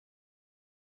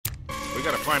We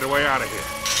gotta find a way out of here.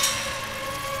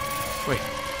 Wait,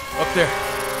 up there.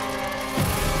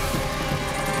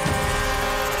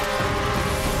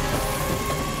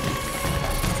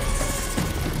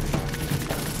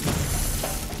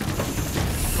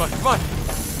 Come on, come on!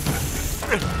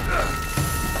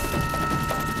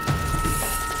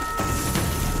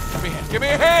 Give me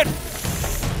a hand!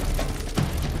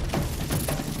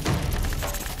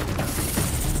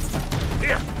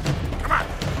 Here, come on!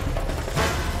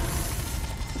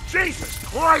 Jesus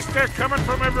Christ, they're coming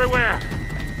from everywhere!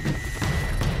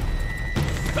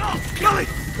 Oh, Kelly!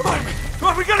 Come on! Come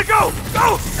on, we gotta go!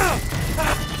 Go!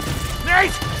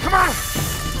 Nate, come on!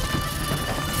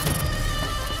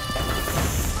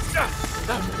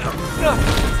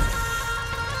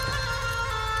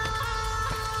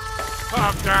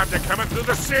 Oh, God, they're coming through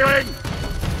the ceiling!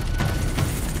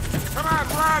 Come on,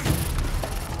 run!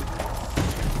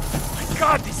 My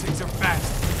God, these things are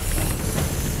fast!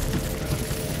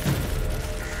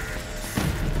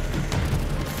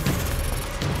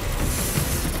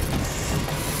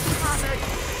 Come on, Nate!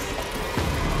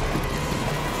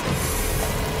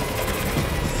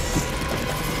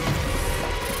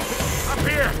 Up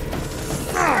here!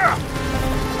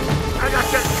 I got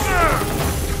you!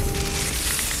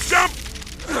 Jump!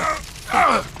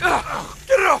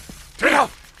 Get it off! Get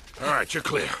out! All right, you're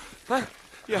clear. Huh?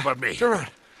 Yeah. How about me? Turn around.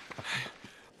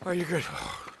 Oh, you're good.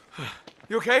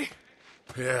 You okay?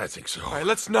 Yeah, I think so. All right,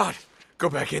 let's not go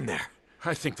back in there.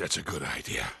 I think that's a good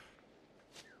idea.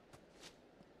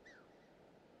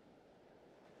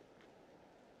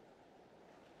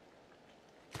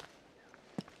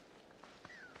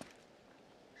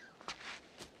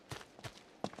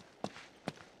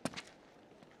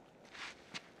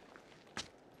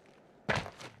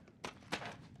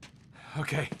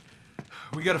 Okay.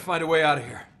 We gotta find a way out of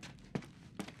here.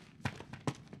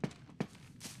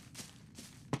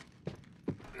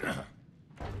 Damn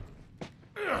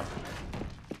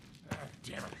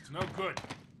it, it's no good.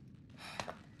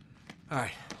 All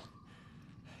right.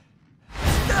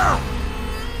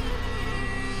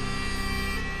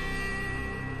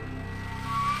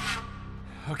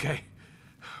 Okay.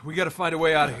 We gotta find a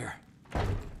way out of here.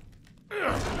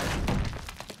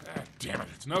 Damn it,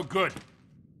 it's no good.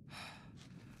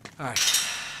 All right.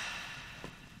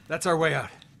 That's our way out.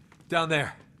 Down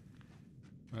there.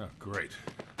 Oh, great.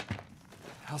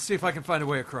 I'll see if I can find a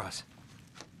way across.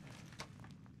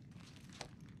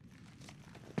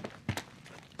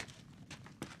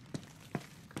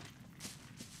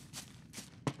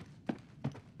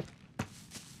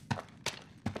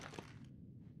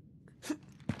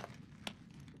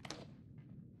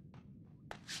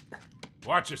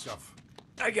 Watch yourself.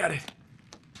 I got it.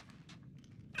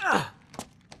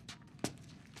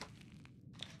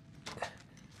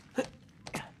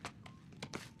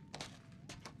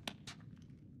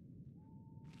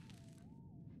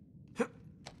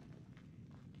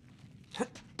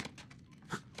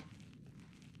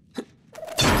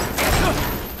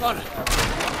 On it.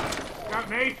 Got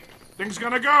me? Thing's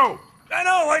gonna go.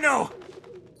 I know.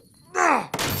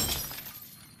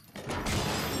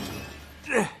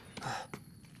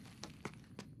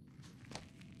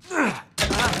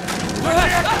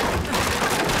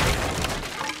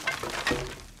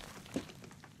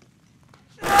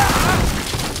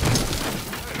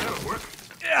 That'll work.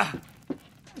 Yeah.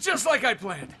 Just like I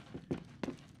planned.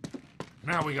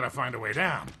 Now we gotta find a way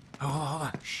down. Oh, hold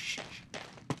on. Shh.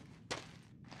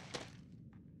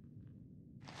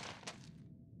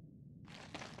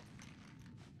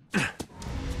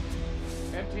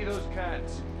 Empty those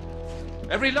cans.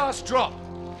 Every last drop.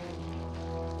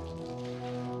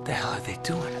 The hell are they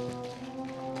doing?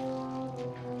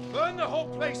 Burn the whole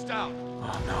place down.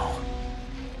 Oh no.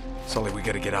 Sully, we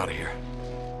gotta get out of here.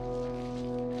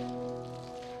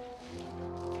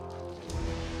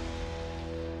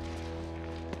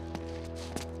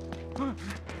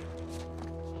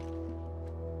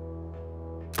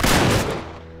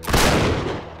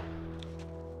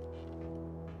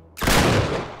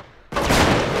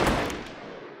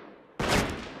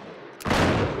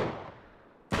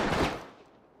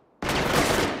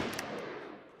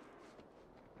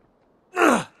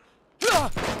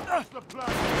 The blood.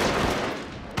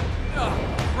 Oh,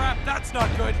 crap, that's not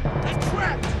good. It's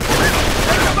trapped.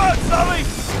 Take him out, Sully!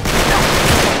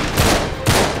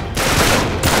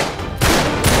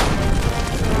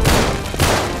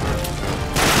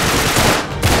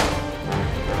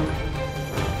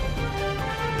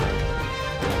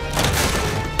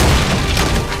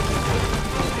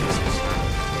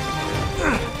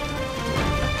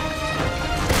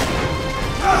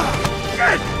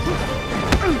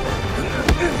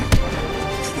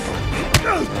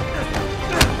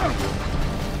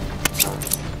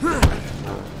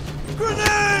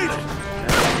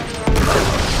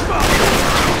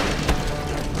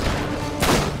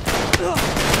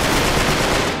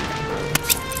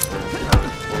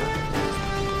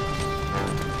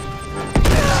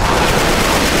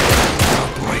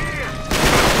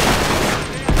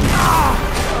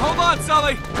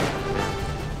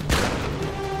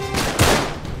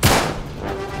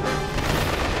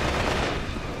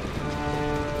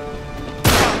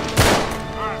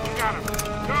 got him.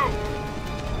 Go!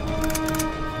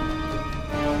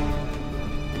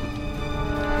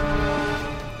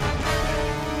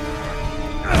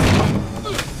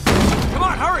 Come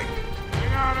on, hurry!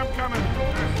 Hang on, I'm coming.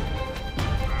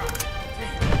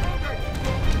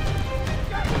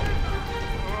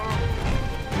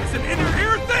 It's an inner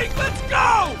ear thing! Let's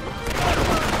go!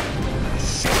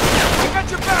 Shit! I got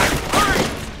your back! Hurry!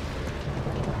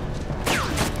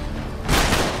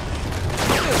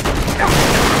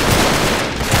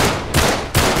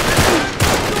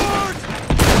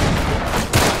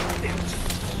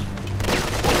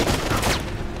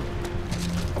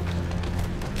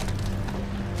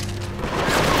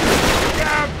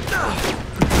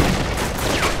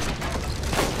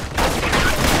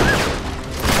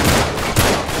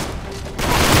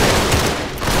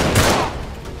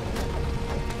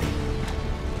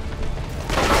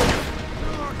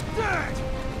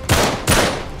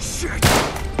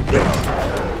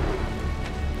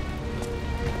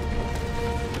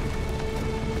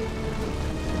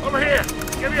 Over here!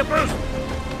 Give me a boost!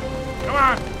 Come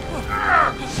on!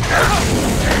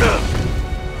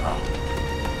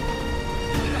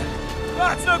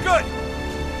 Ah, it's no good!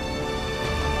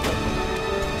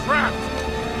 Trapped!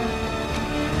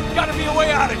 Gotta be a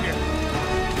way out of here!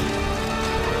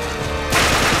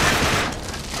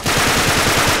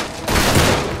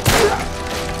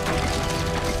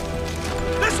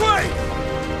 This way!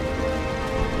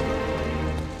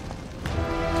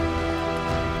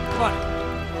 Come on.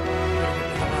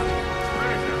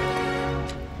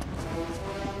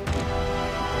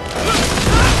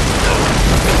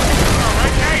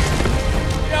 Alright, Nate!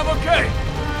 Yeah, I'm okay.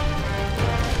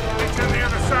 It's on the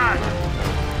other side.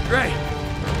 Great.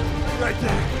 Right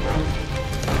there.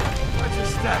 Watch your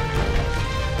step.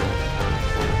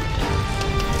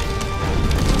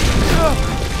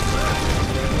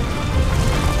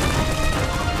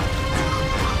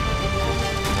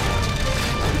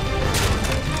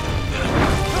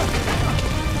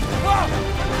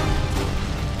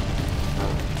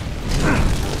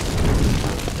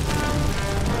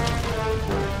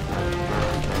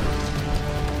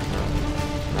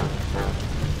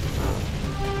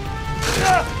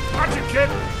 Watch it, kid!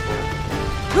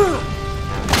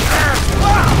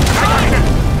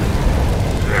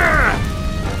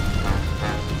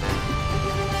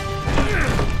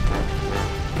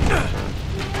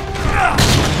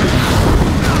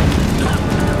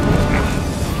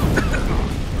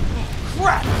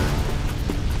 Crap!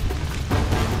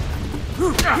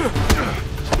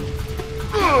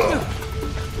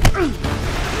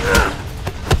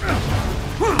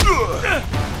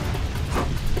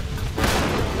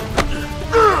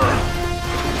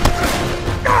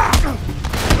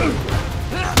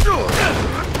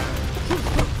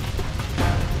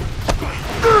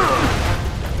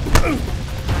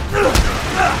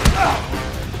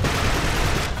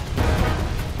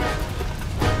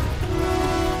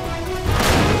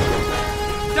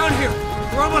 Down here!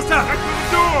 We're almost out! Back to the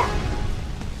door!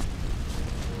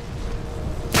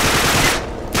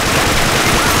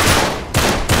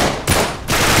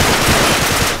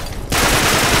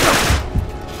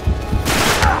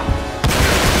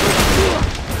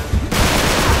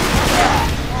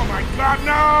 Oh my God,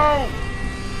 no!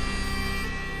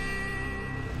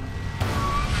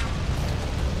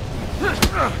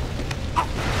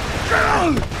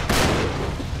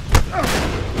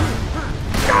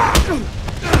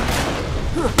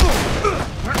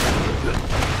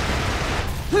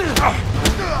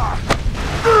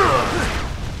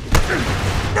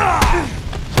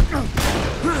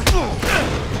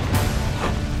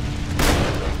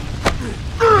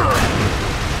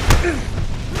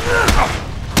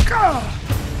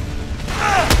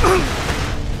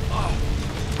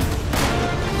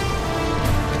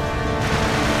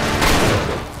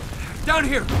 Down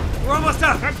here! We're almost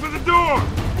out! Head for the door!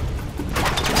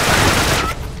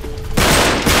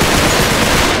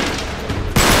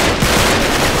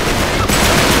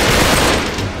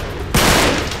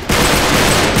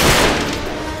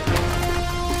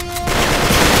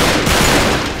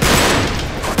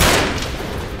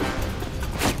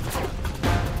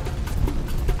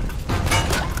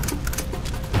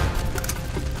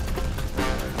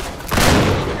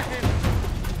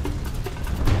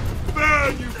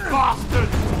 There, you bastard!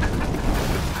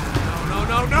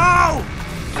 No,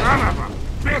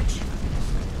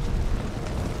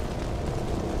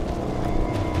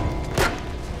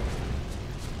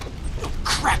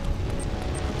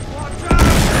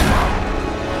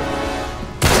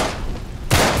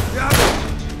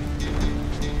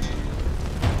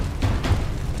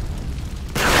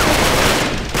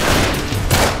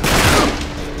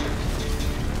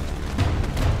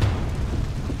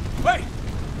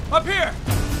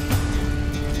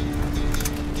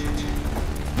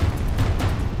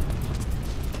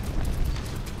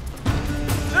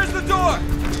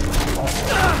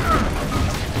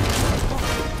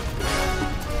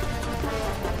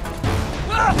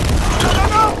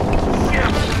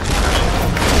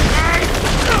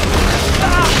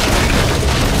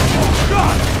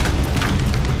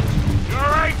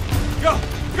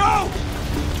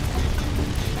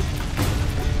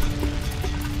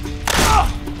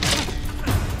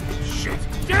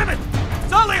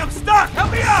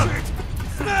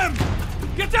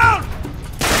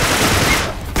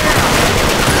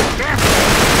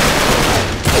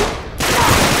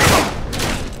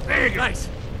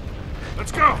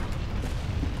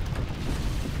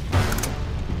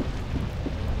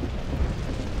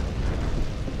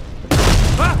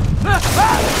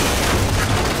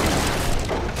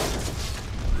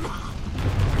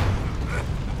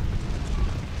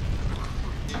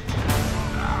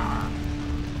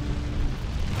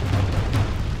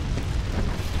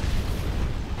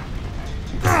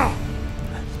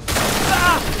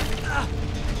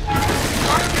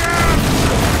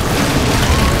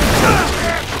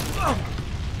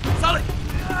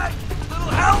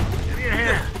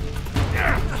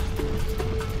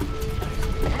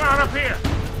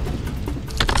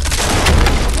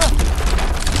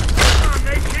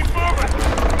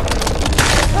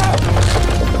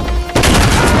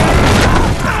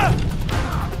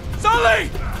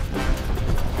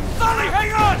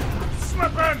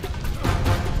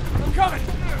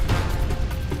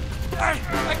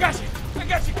 I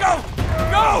got you, go!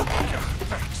 Go!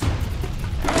 Thanks.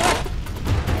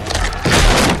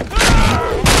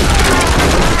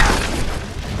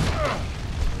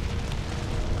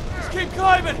 Just keep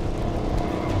climbing!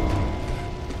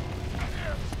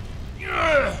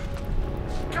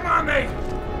 Come on, Nate!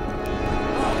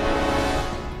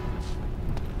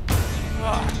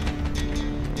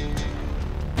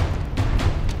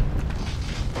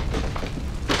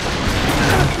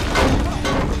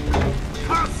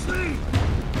 Can't see!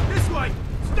 This way!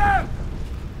 Stand!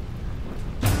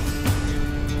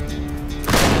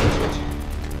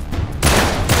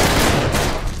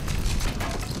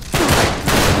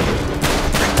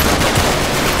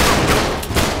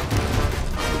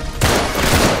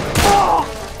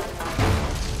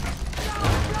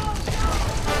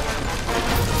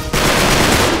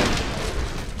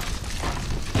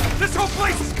 This whole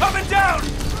place is coming down!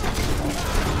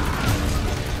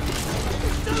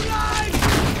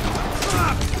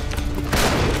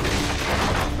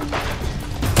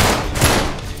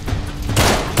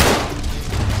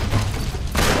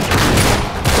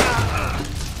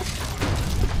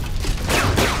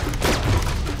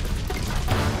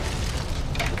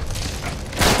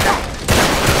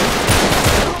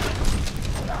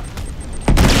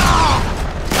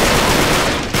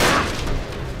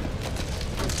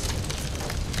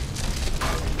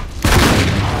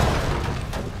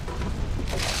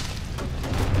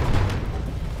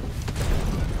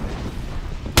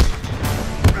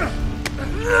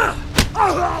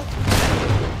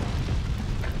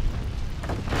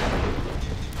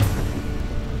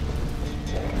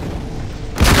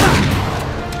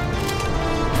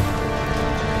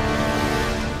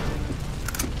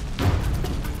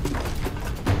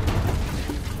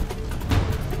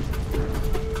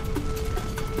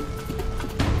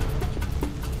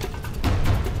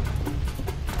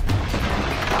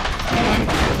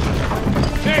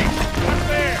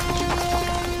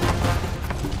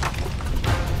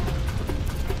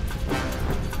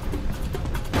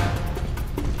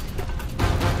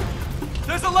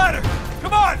 There's a ladder!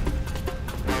 Come on!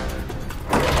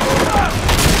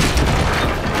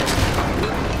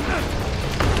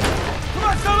 Come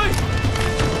on, Sully!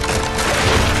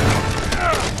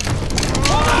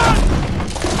 Hold on!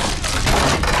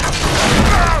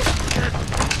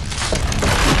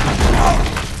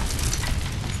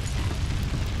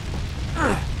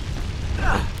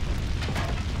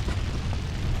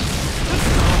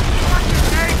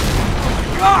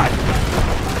 God!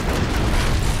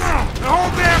 The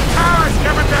whole damn tower's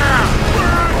coming down!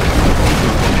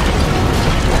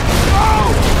 Oh!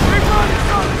 Keep running,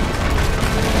 Sully!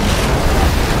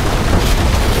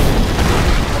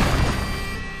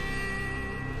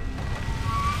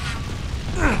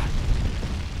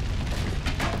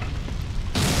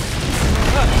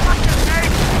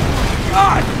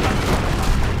 God!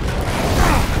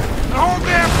 The whole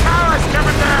damn tower's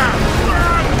coming down!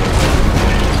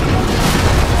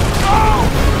 Oh!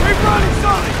 Keep running,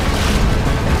 Sully!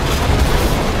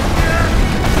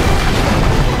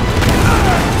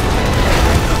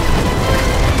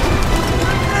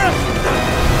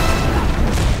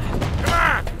 Come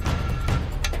on!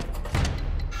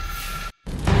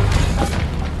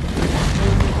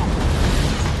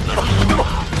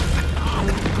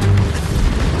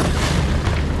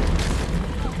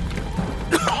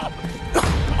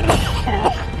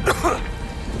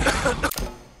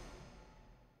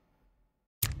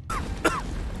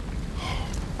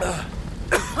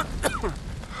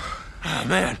 Oh,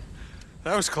 man.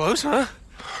 That was close, huh?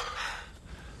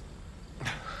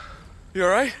 You all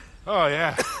right? Oh,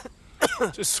 yeah.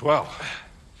 Just swell.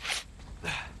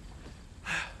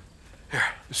 Here,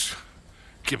 just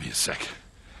give me a sec.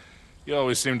 You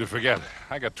always seem to forget.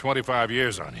 I got 25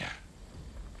 years on you.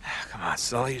 Come on,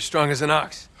 Sully. You're strong as an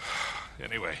ox.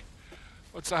 Anyway,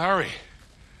 what's the hurry?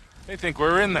 They think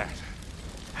we're in that.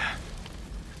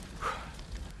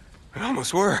 We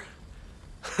almost were.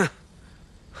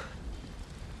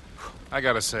 I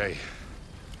gotta say,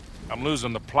 I'm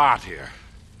losing the plot here.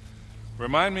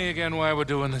 Remind me again why we're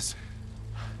doing this?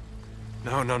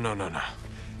 No.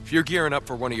 If you're gearing up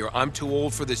for one of your I'm too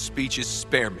old for this speeches,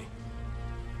 spare me.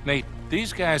 Nate,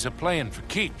 these guys are playing for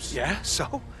keeps. Yeah?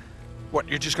 So? What,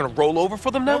 you're just gonna roll over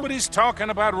for them now? Nobody's talking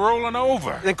about rolling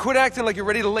over. Then quit acting like you're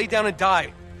ready to lay down and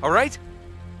die, all right?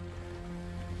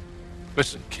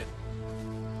 Listen, kid.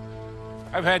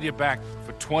 I've had your back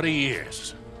for 20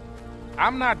 years.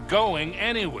 I'm not going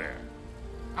anywhere.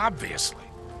 Obviously.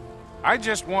 I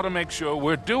just want to make sure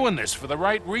we're doing this for the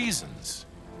right reasons.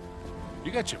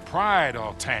 You got your pride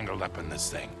all tangled up in this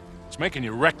thing. It's making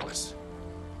you reckless.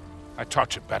 I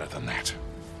taught you better than that.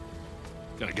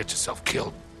 Gonna get yourself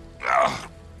killed Oh,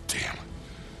 damn.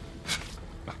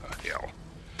 Hell.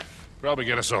 Probably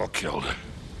get us all killed.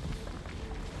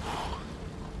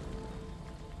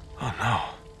 Oh, no.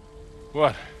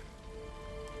 What?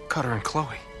 Cutter and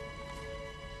Chloe.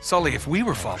 Sully, if we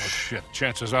were followed... Shit,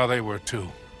 chances are they were too.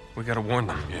 We gotta warn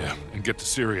them. Yeah, and get to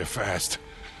Syria fast.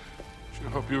 Sure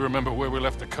hope you remember where we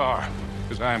left the car,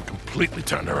 because I am completely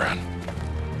turned around.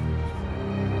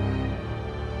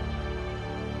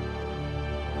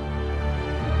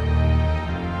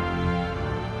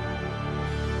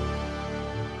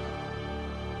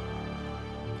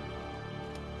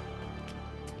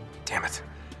 Damn it.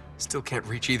 Still can't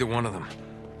reach either one of them.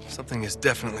 Something is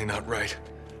definitely not right.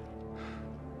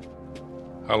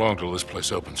 How long till this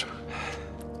place opens?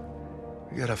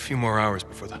 We got a few more hours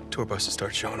before the tour buses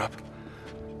start showing up.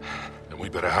 Then we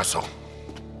better hustle.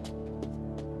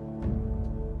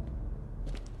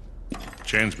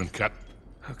 Chain's been cut.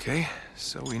 Okay,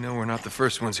 so we know we're not the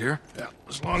first ones here. Yeah,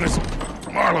 as long as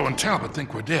Marlowe and Talbot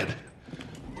think we're dead,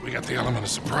 we got the element of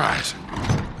surprise.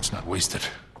 Let's not waste it.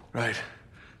 Right.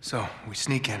 So, we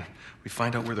sneak in. We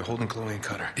find out where they're holding Chloe and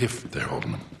Cutter. If they're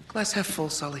holding them. Glass half full,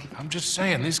 Sully. I'm just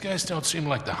saying, these guys don't seem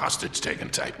like the hostage-taking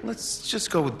type. Let's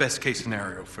just go with best case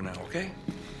scenario for now, okay?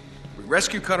 We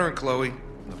rescue Cutter and Chloe,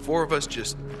 and the four of us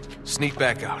just sneak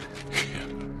back out. Yeah,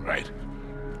 right.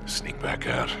 Sneak back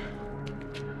out.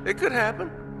 It could happen.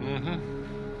 Mm-hmm.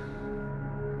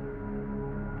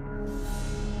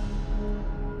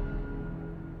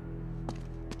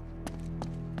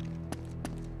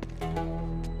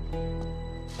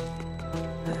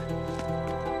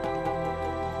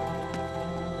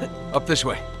 Up this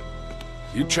way.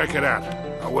 You check it out.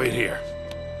 I'll wait here.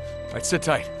 All right, sit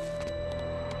tight.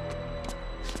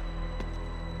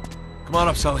 Come on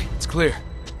up, Sully. It's clear.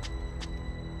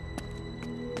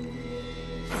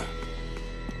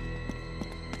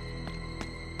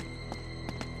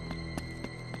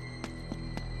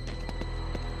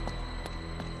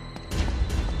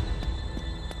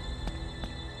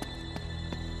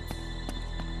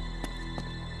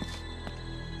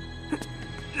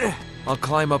 I'll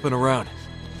climb up and around.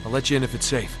 I'll let you in if it's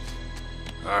safe.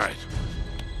 All right.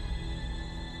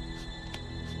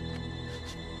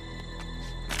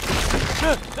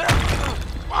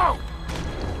 Whoa!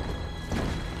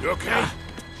 You okay?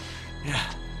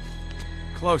 Yeah.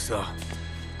 Close, though.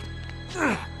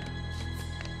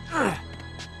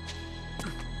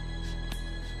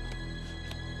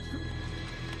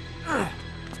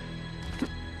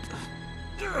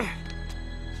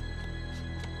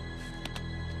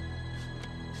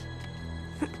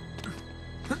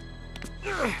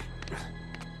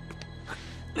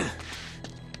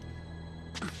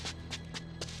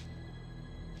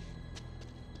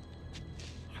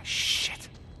 Shit.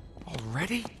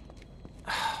 Already?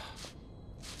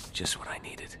 Just what I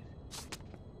needed.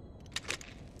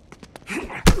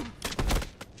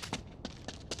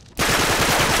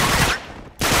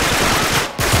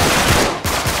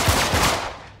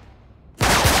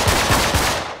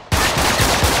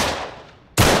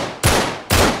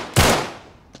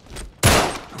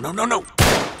 No, no, no!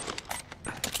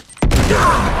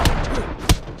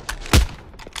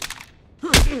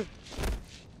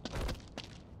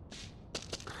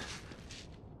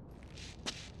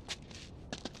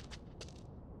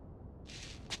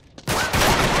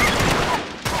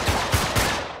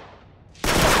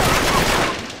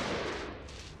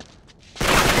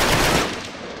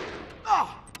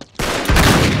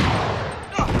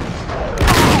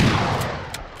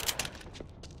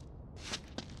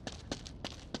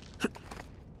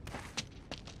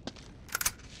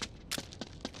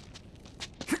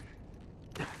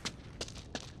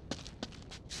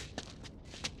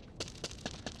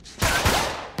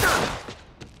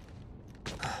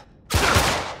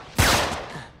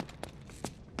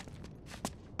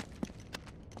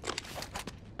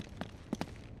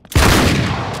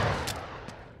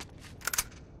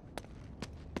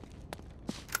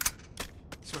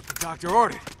 That's what the doctor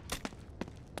ordered.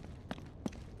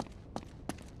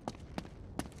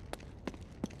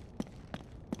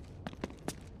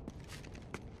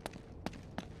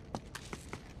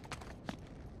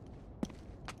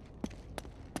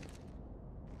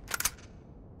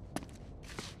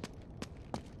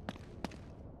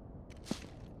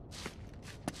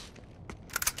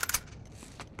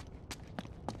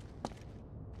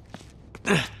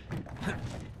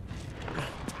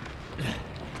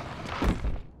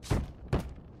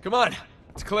 Come on,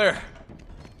 it's clear.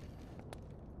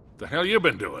 The hell you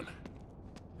been doing?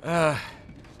 The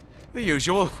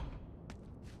usual.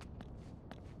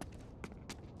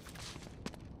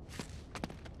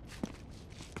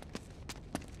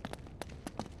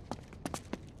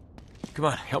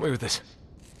 Come on, help me with this.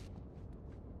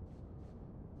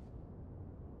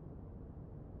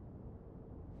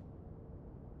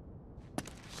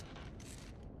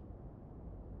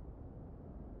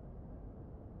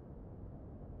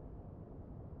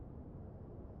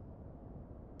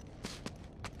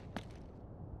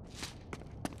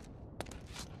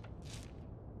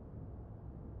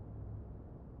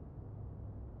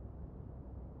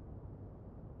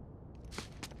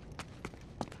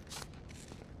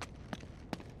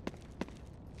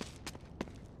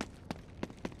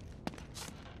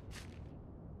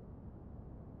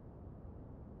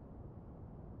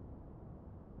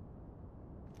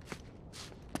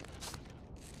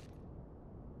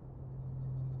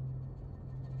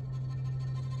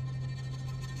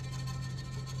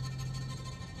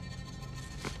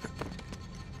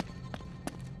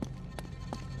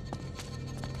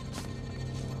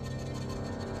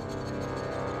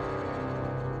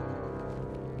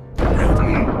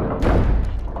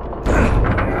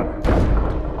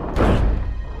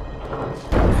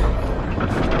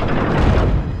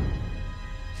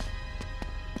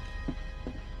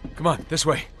 Come on, this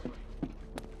way.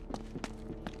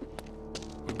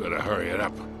 We better hurry it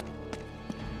up.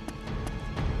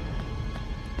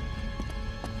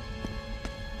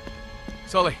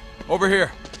 Sully, over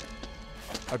here.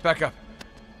 All right, back up.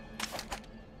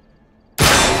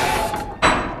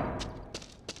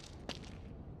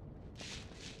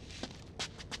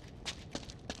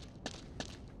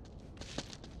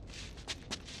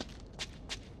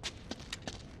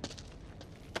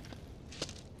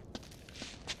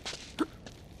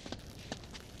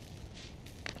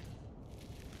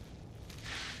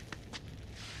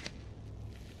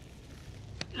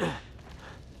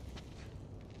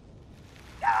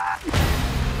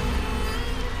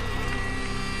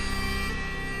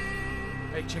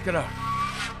 Hey, check it out.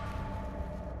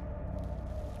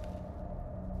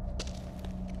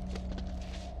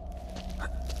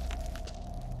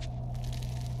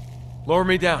 Lower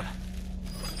me down.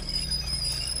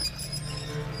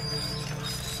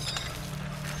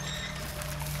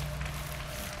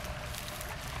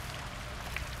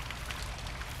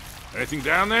 Anything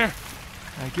down there?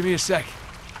 All right, give me a sec.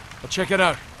 I'll check it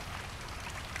out.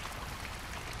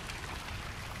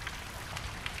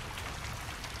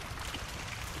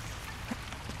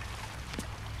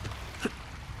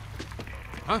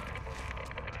 Huh?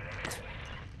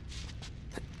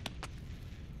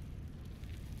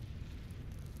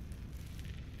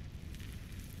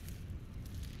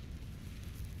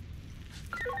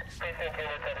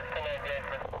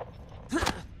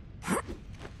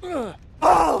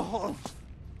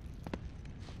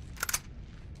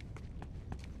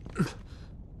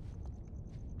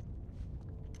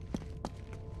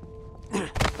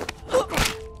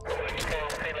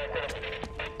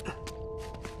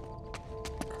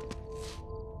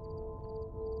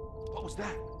 What was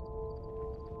that?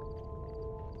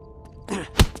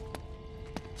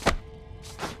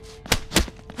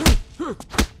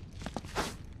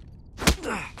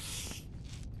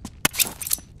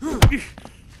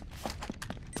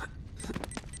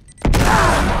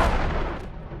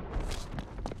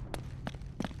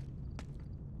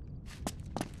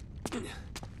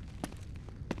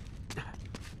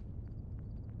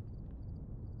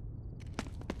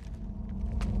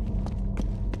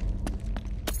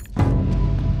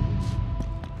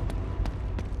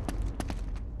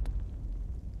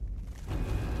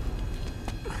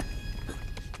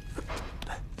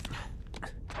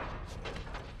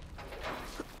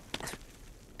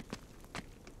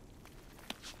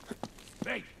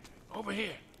 Hey, over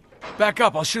here. Back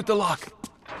up, I'll shoot the lock.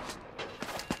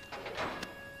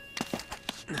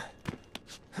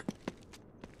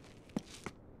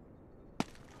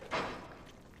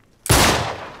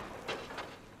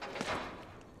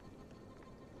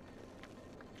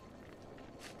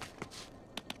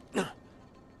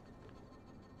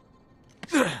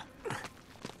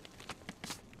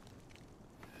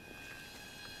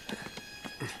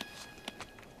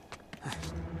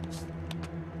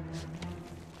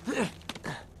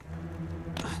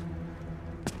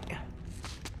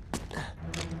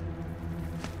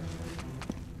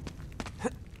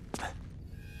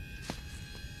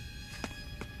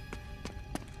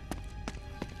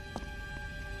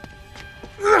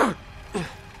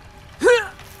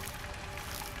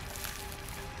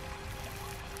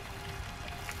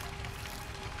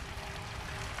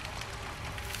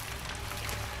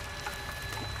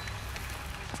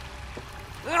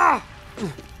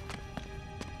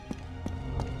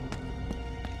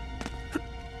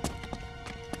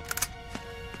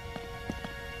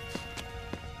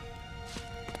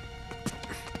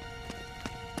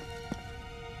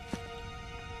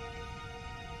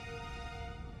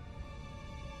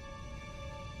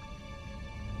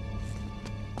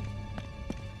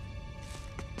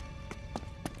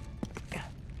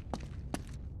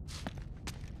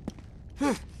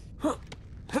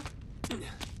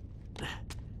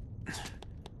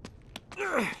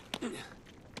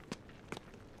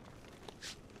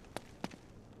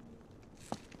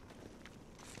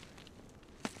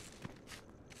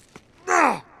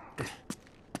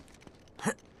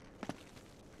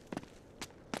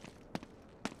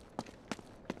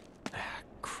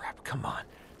 Come on.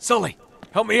 Sully,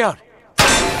 help me out.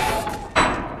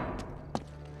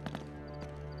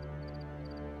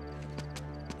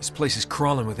 This place is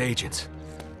crawling with agents.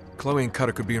 Chloe and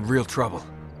Cutter could be in real trouble.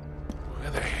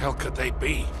 Where the hell could they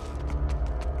be?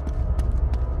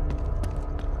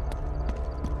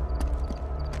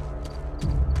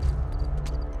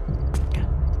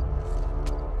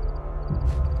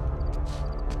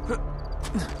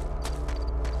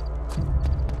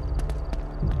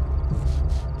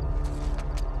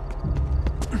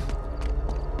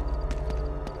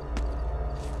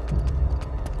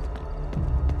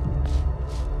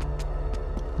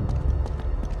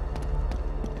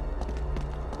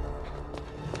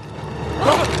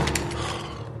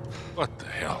 What the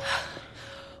hell?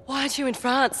 Why aren't you in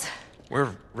France?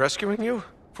 We're rescuing you?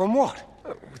 From what?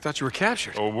 We thought you were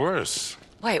captured. Or worse.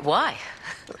 Wait, why?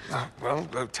 Well,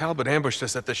 Talbot ambushed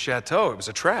us at the chateau. It was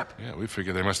a trap. Yeah, we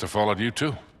figured they must have followed you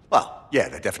too. Well, yeah,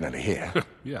 they're definitely here.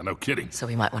 Yeah, no kidding. So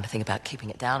we might want to think about keeping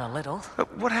it down a little.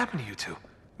 What happened to you two?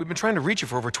 We've been trying to reach you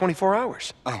for over 24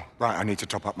 hours. Oh, right, I need to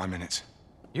top up my minutes.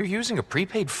 You're using a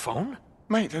prepaid phone?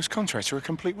 Mate, those contracts are a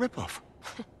complete rip-off.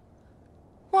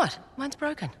 What? Mine's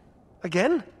broken.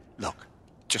 Again? Look,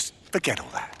 just forget all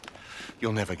that.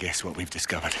 You'll never guess what we've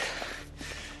discovered.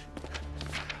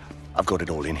 I've got it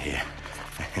all in here.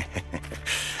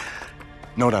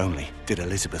 Not only did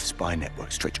Elizabeth's spy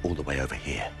network stretch all the way over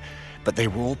here, but they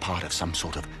were all part of some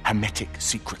sort of hermetic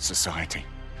secret society.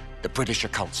 The British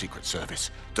Occult Secret Service,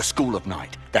 the School of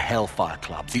Night, the Hellfire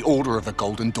Club, the Order of the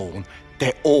Golden Dawn,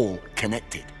 they're all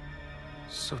connected.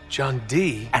 So John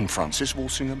D. And Francis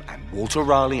Walsingham and Walter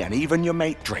Raleigh and even your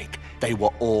mate Drake, they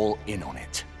were all in on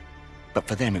it. But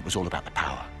for them, it was all about the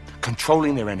power.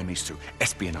 Controlling their enemies through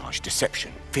espionage,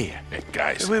 deception, fear. Hey,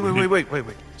 guys. Wait.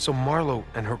 So Marlowe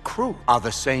and her crew Are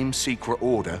the same secret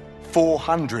order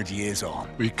 400 years on.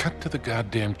 Will you cut to the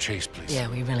goddamn chase, please? Yeah,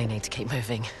 we really need to keep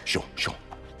moving. Sure.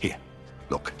 Here,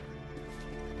 look.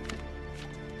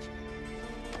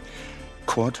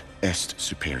 Quod est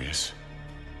superius.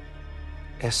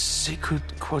 Est sicut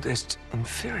quod est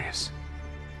inferius.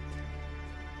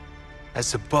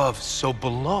 As above, so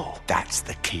below. That's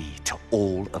the key to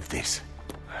all of this.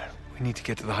 We need to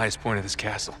get to the highest point of this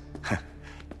castle.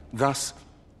 Thus,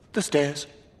 the stairs.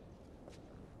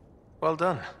 Well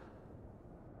done.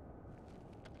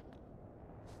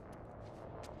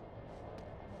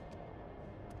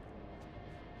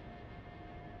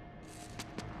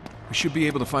 We should be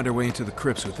able to find our way into the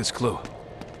crypts with this clue.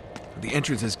 The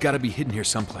entrance has got to be hidden here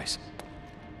someplace.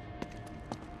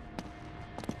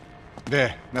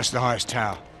 There, that's the highest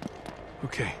tower.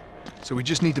 Okay, so we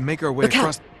just need to make our way Look out.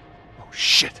 across... Oh,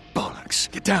 shit. Bollocks.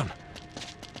 Get down.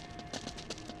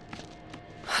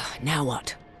 Now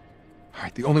what? All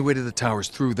right, the only way to the tower is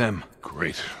through them.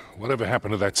 Great. Whatever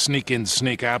happened to that sneak-in,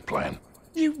 sneak-out plan?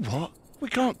 You what? We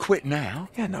can't quit now.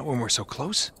 Yeah, not when we're so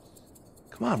close.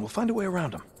 Come on, we'll find a way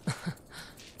around them.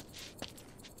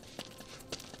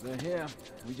 They're here.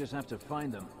 We just have to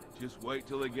find them. Just wait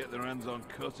till they get their hands on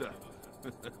Cutter.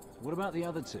 What about the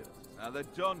other two? Now they're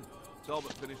done.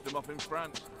 Talbot finished them off in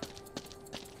France.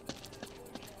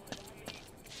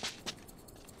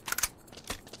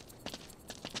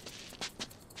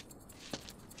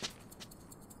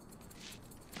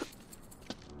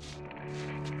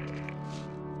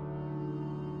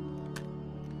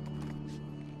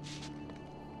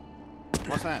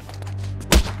 What's that?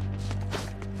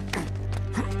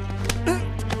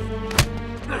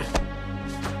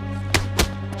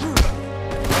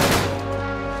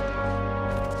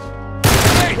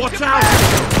 Watch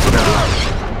out!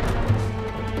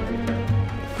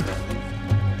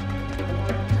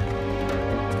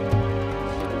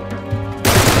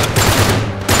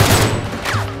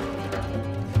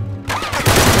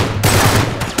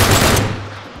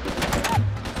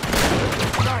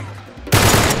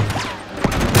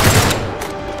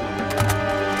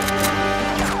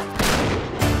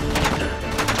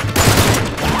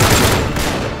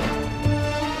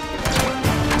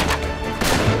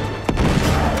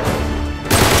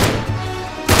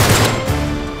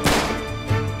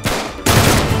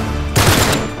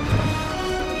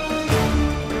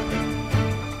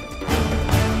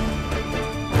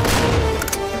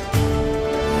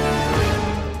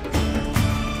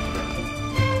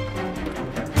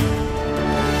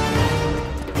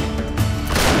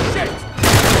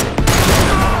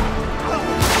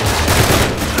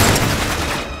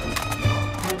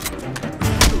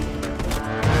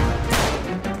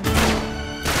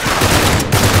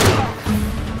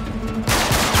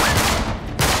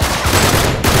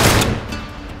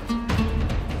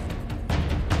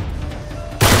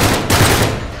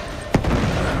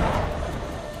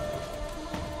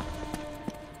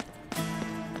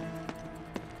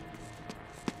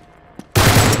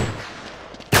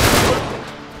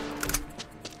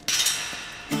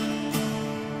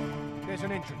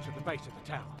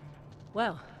 tower.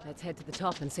 Well, let's head to the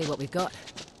top and see what we've got.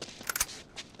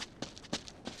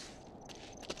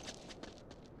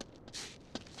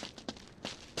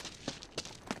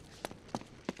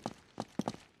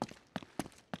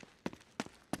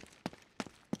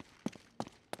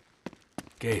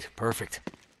 Gate, perfect.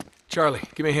 Charlie,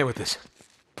 give me a hand with this.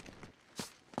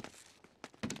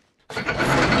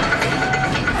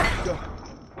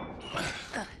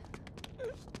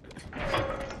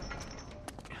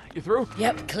 You through?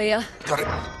 Yep, clear. Got it.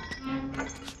 All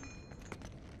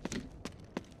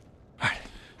right,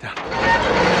 down.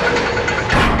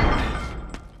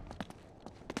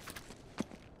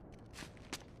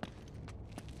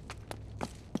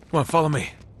 Come on, follow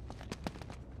me.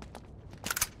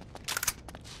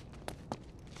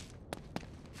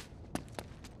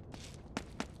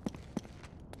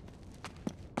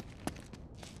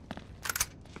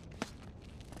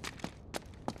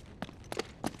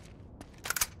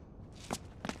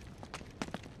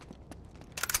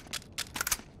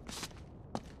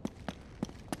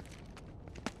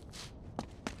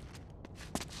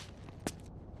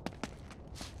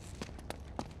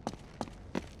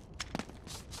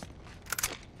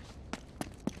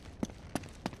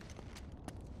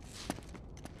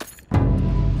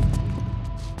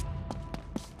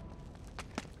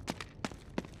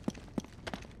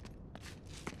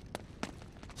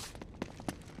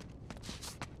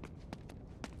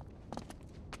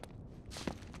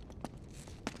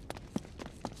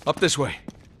 Up this way.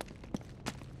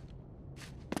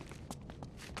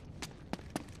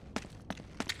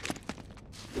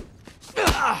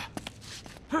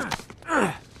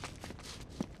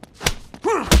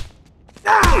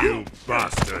 You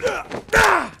bastard!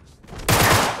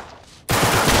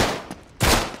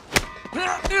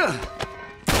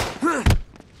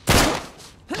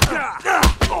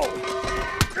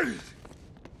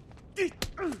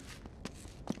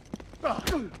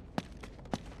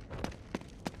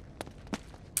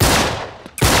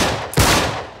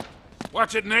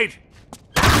 Watch it, Nate!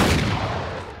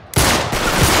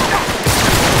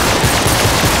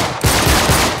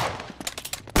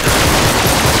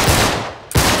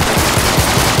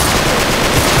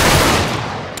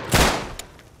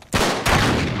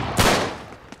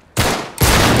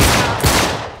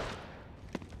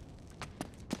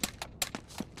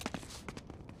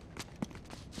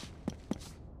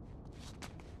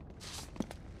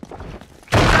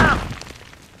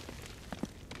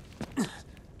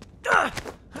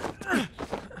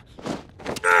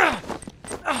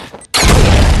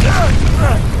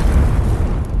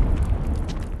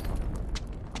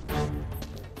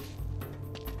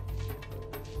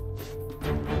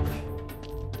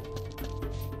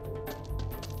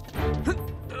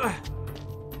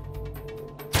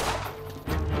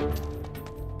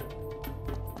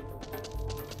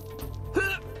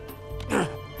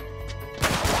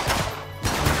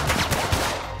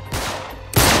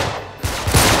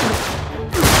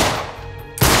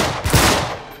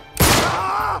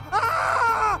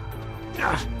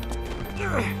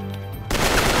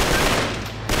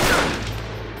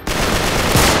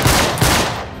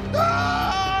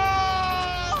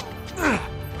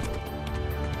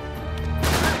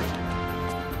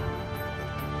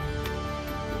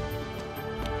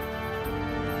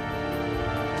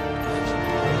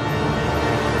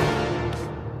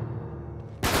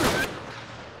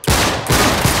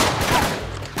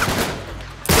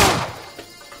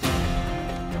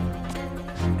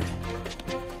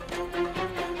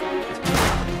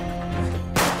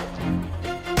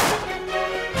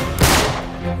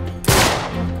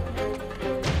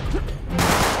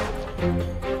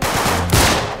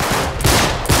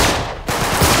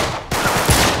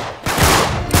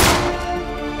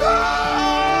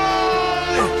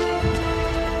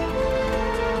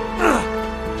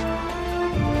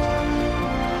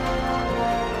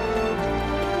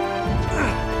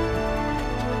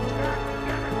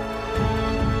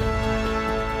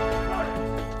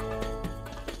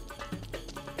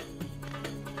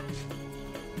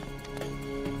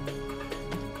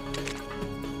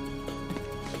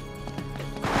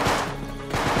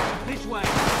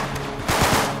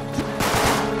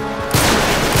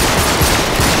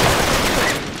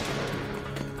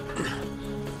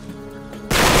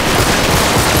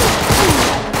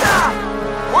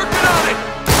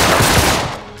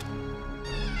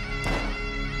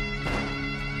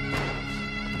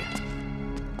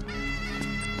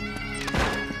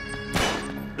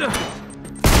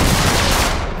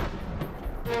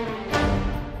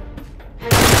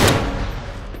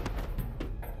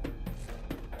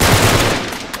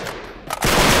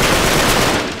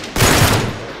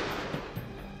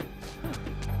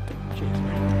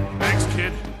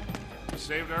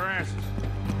 saved our asses.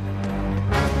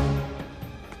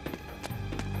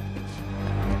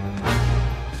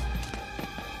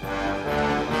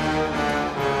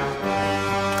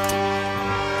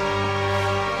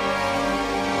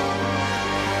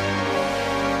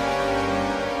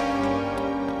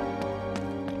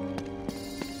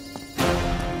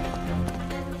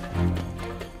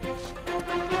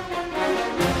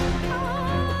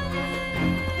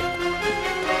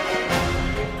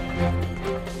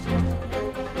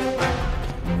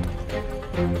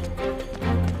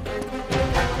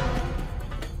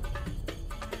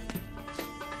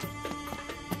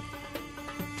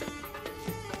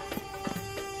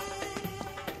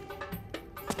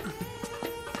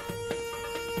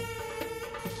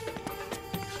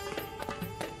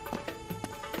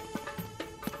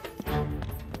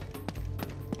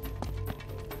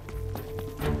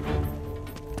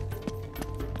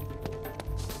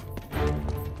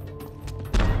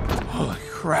 Holy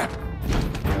crap.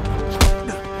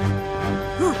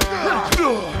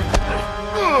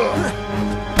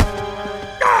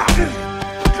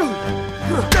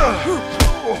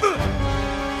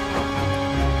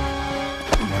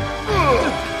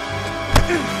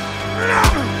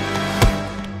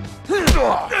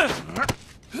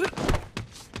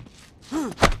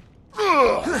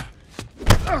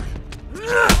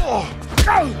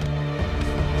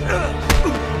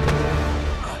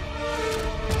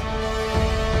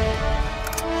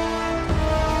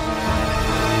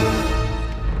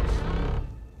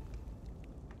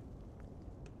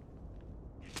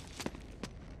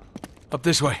 Up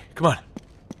this way. Come on.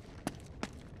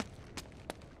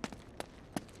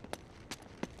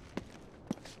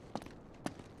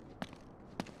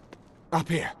 Up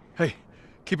here. Hey,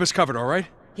 keep us covered, all right?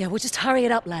 Yeah, we'll just hurry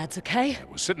it up, lads, okay?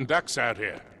 We're sitting ducks out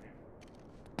here.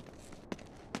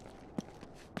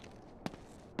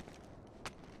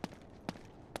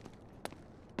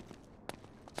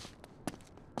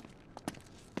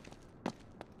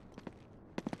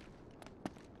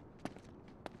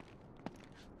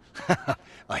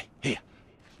 Hey, here.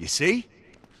 You see?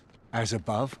 As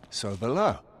above, so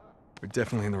below. We're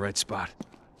definitely in the right spot.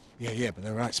 Yeah, but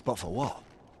the right spot for what?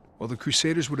 Well, the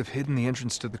Crusaders would have hidden the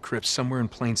entrance to the crypt somewhere in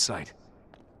plain sight.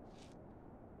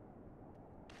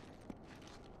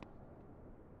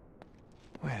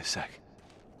 Wait a sec.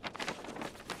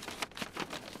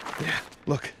 Yeah,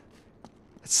 look.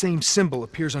 That same symbol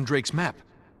appears on Drake's map.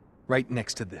 Right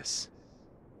next to this.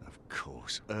 Of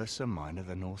course, Ursa Minor,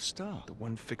 the North Star. The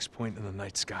one fixed point in the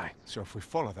night sky. So if we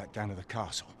follow that down to the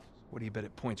castle... What do you bet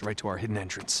it points right to our hidden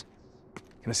entrance?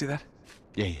 Can I see that?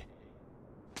 Yeah.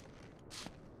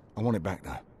 I want it back,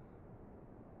 though.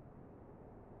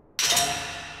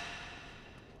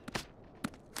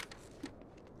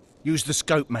 Use the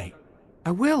scope, mate.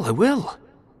 I will.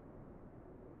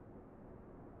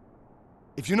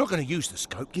 If you're not going to use the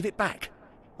scope, give it back.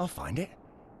 I'll find it.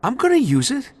 I'm gonna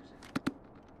use it.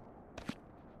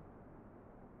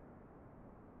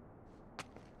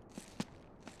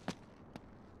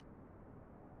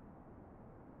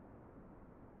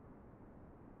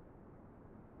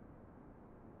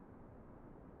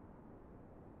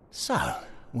 So,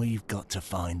 we've got to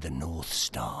find the North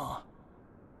Star.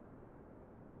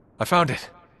 I found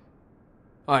it.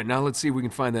 All right, now let's see if we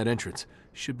can find that entrance.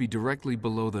 Should be directly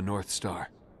below the North Star.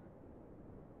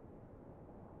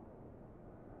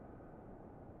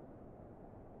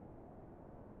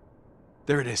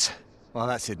 There it is. Well,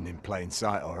 that's hidden in plain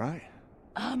sight, all right?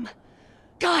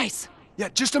 Guys! Yeah,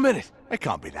 just a minute. It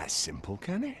can't be that simple,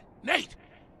 can it? Nate!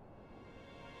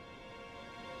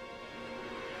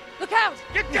 Look out!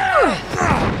 Get down!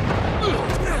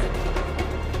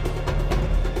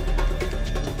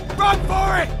 Run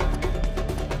for it!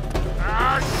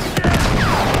 Ah, shit!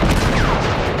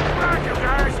 Come on, you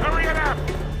guys, hurry it up!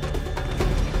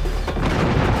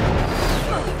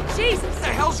 Jesus! What the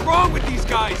hell's wrong with these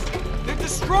guys? They're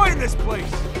destroying this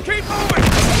place. Keep moving!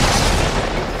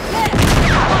 There!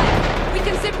 Fire! We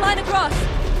can zip line across!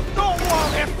 Not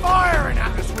while they're firing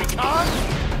at us, we can't!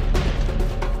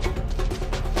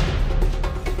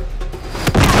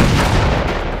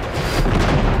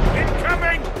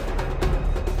 Incoming!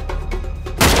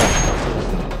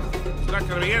 There's not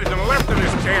gonna be anything left of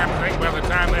this damn thing by the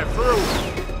time they're through.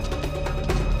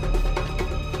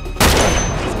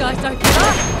 These guys don't give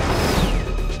up!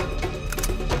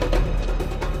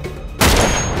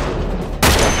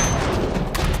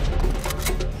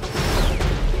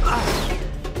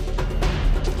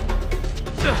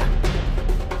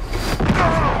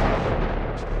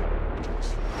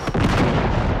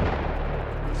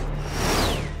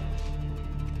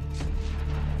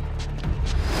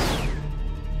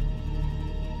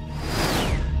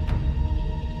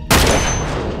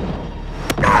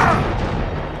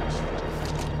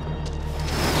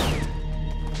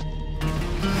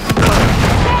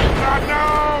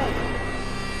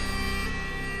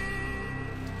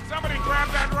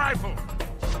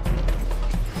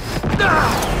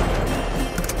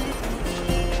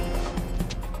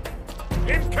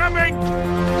 Incoming!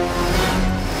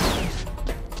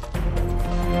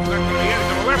 Not gonna be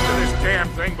anything left of this damn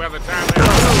thing by the time they're...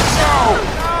 No!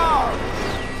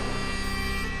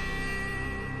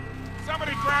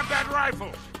 Somebody grab that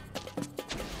rifle!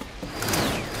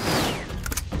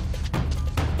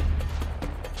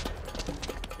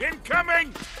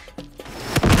 Incoming!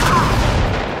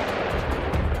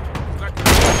 Not gonna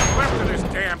be anything left of this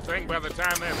damn thing by the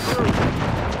time they're through.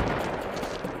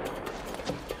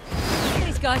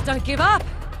 These guys don't give up.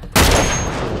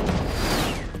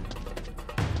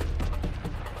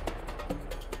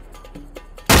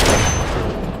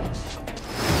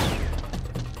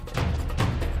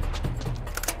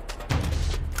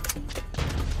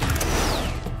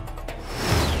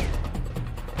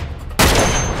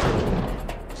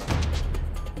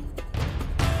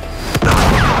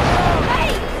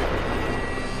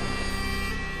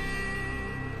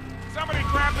 Somebody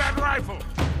grab that rifle!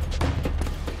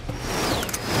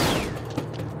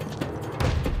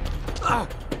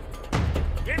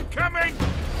 Incoming!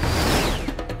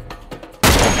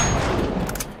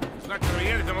 There's not gonna be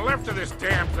anything left of this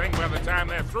damn thing by the time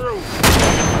they're through.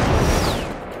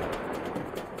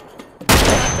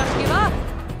 Guys don't give up.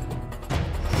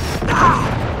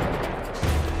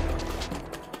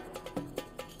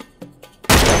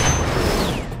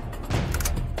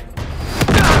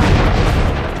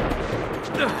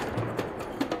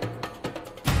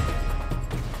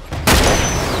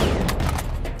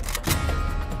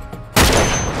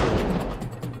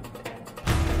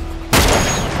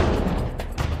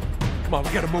 Come on,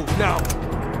 we gotta move now.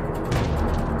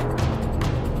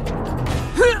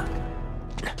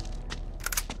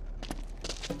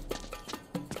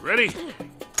 Ready?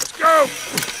 Let's go!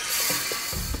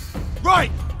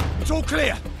 Right! It's all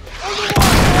clear!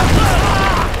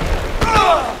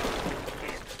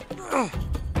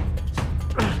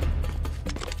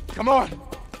 Come on!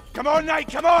 Come on, Nate,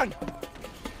 come on!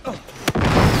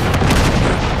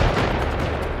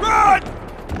 Run!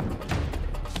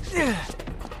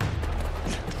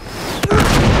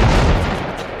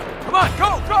 Come on, go,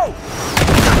 go!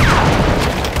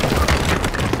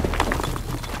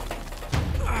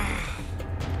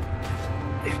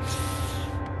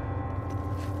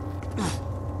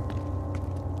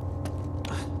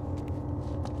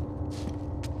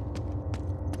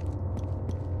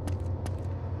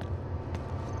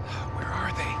 Where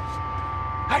are they?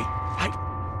 Hey! Hey!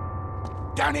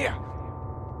 Down here!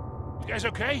 You guys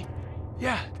okay?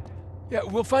 Yeah,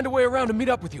 we'll find a way around to meet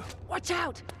up with you. Watch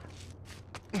out.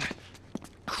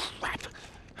 Crap!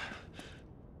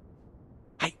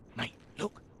 Hey, Nate,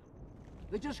 look.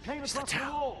 They just came It's the across the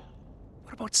town. wall.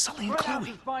 What about Sully and Spread out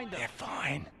Chloe? and find them. They're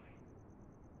fine.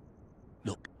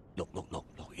 Look.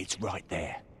 It's right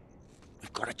there.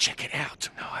 We've got to check it out.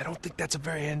 No, I don't think that's a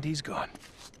very end he's gone.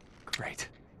 Great.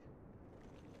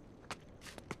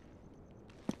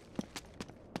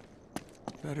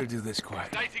 Better do this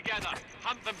quiet. Stay together.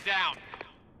 Hunt them down.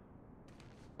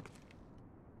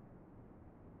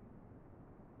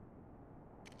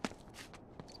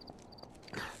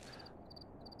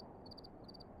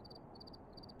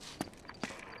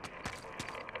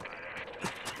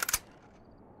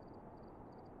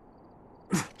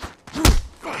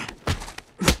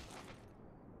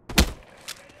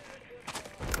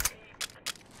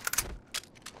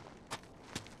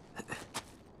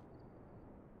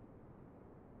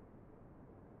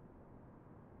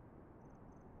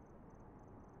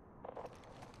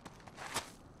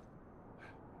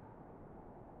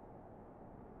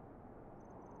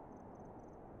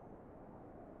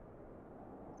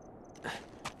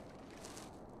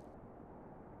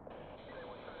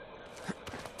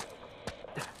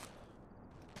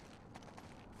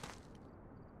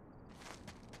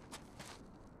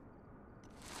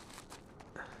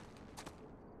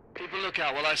 Keep a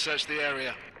lookout while I search the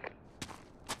area.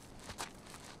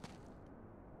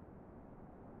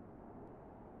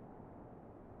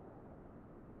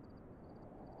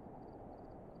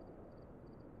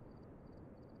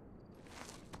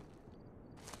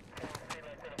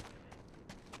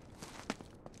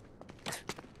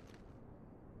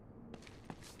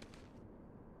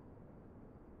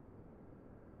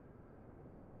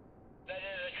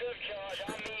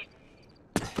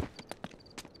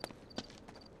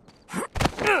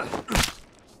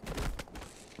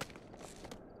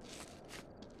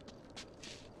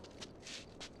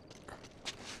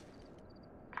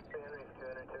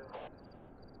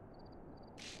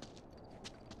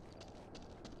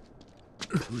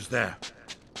 Who's there?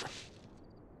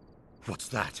 What's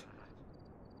that?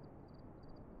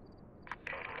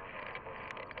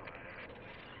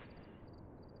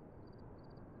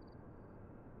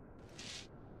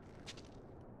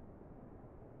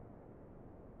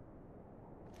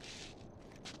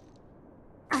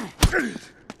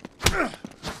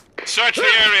 Search the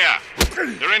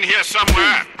area. They're in here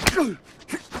somewhere.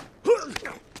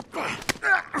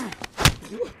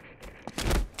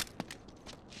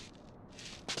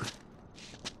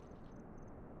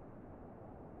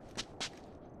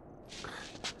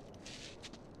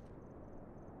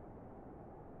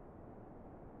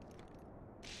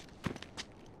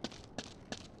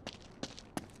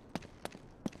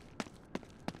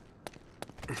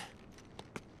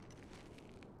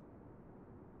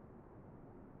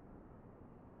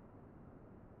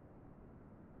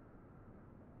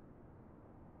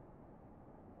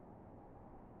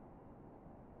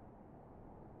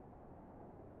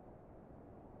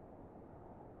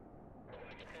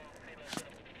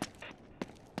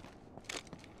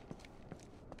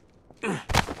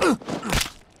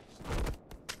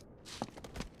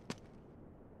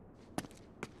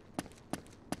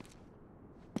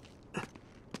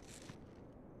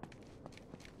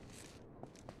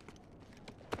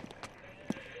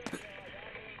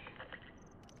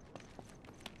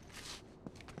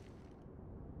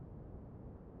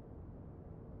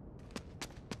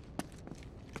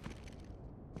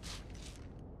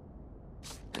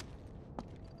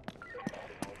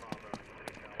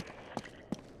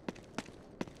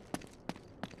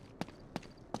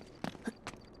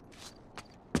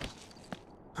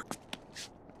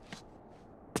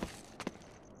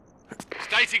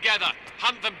 Stay together.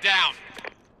 Hunt them down.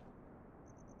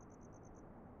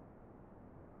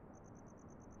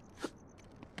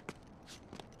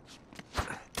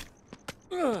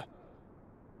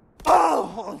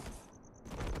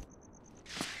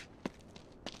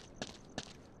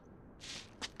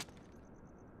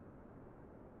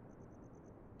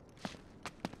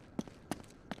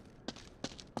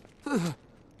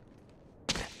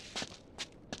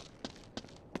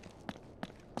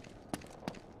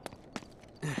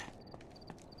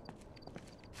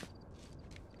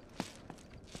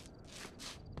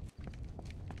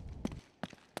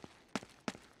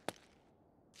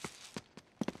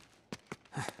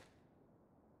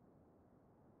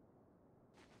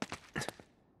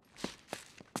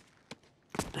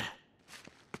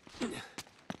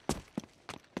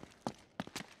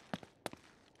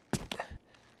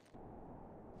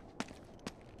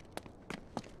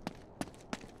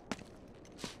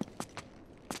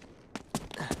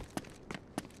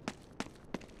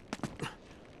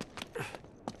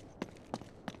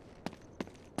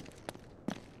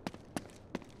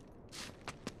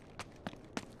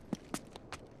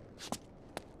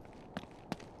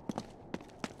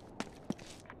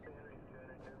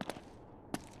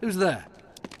 Who's there?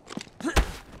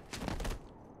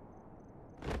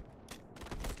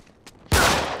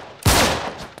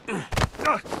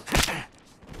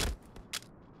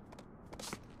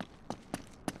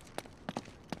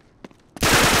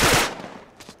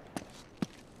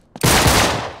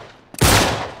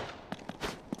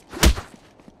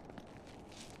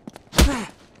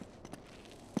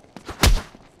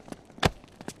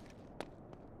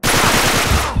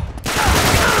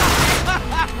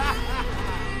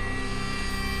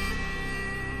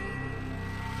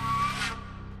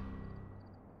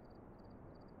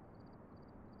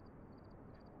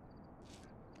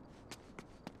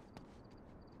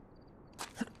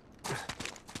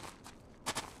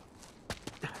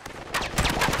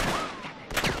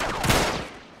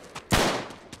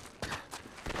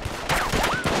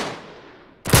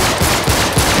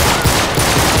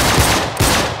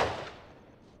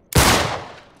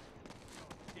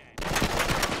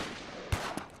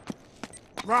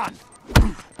 Run!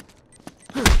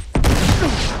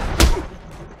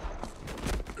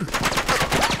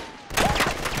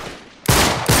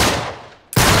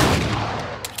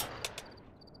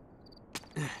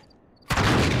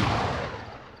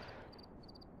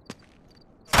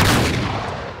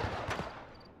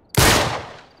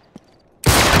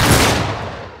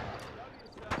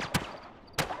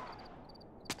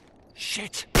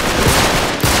 Shit!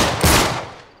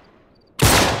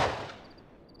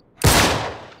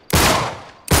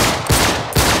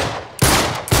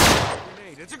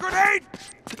 It's a grenade!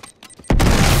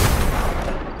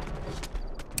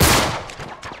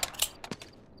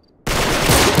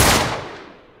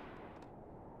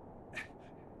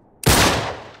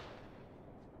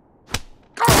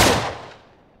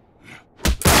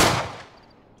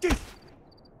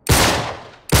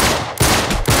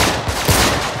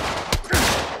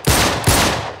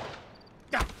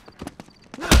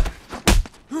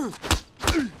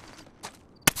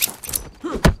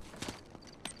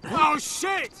 Oh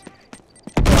shit!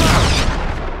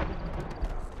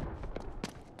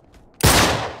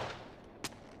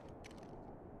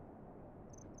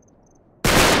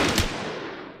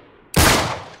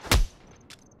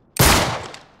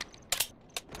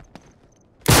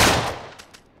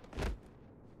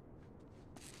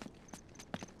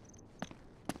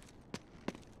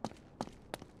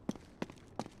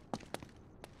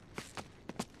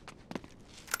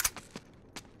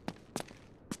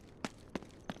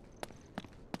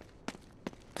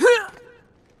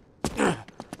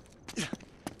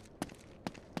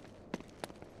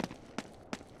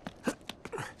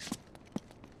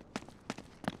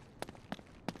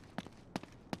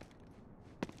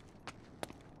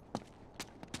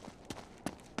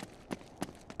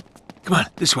 Come on,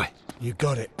 this way. You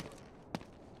got it.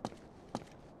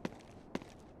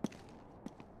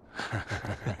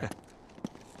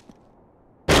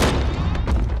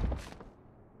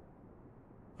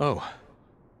 Oh.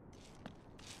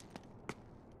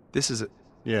 This is a...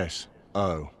 Yes.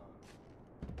 Oh.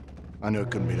 I knew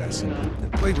it couldn't be that simple.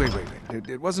 Wait.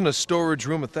 It wasn't a storage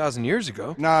room 1,000 years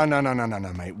ago. No,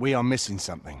 mate. We are missing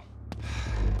something.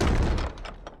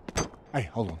 Hey,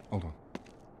 hold on.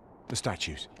 The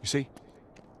statues, you see?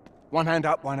 One hand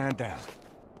up, one hand down.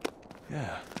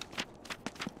 Yeah.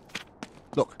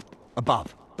 Look,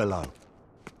 above, below.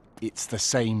 It's the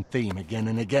same theme again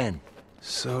and again.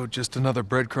 So, just another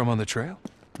breadcrumb on the trail?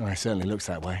 Oh, it certainly looks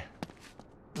that way.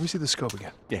 Let me see the scope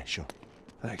again. Yeah, sure.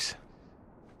 Thanks.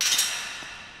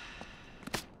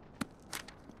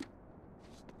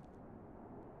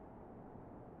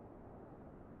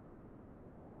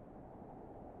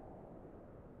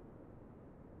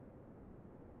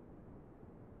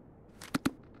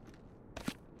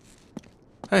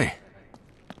 Hey,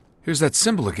 here's that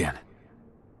symbol again.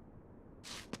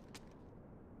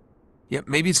 Yeah,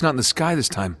 maybe it's not in the sky this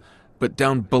time, but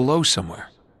down below somewhere.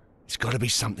 It's got to be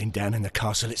something down in the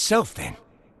castle itself, then.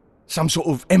 Some sort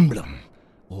of emblem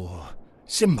or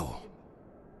symbol.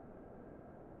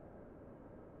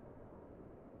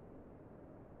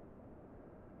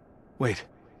 Wait.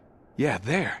 Yeah,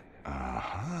 there.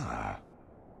 Aha.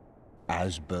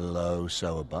 As below,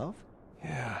 so above?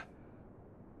 Yeah.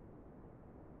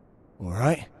 All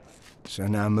right. So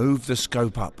now move the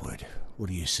scope upward. What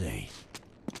do you see?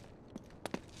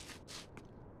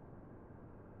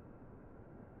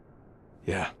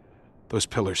 Yeah. Those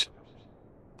pillars.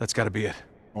 That's gotta be it.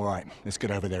 All right, let's get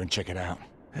over there and check it out.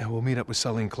 Yeah, we'll meet up with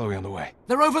Sully and Chloe on the way.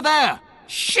 They're over there!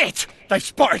 Shit! They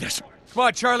spotted us! Come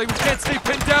on, Charlie, we can't stay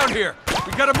pinned down here.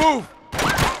 We gotta move.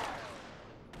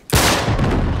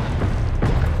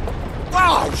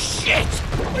 Oh, shit!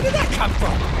 Where did that come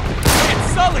from?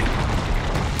 It's Sully!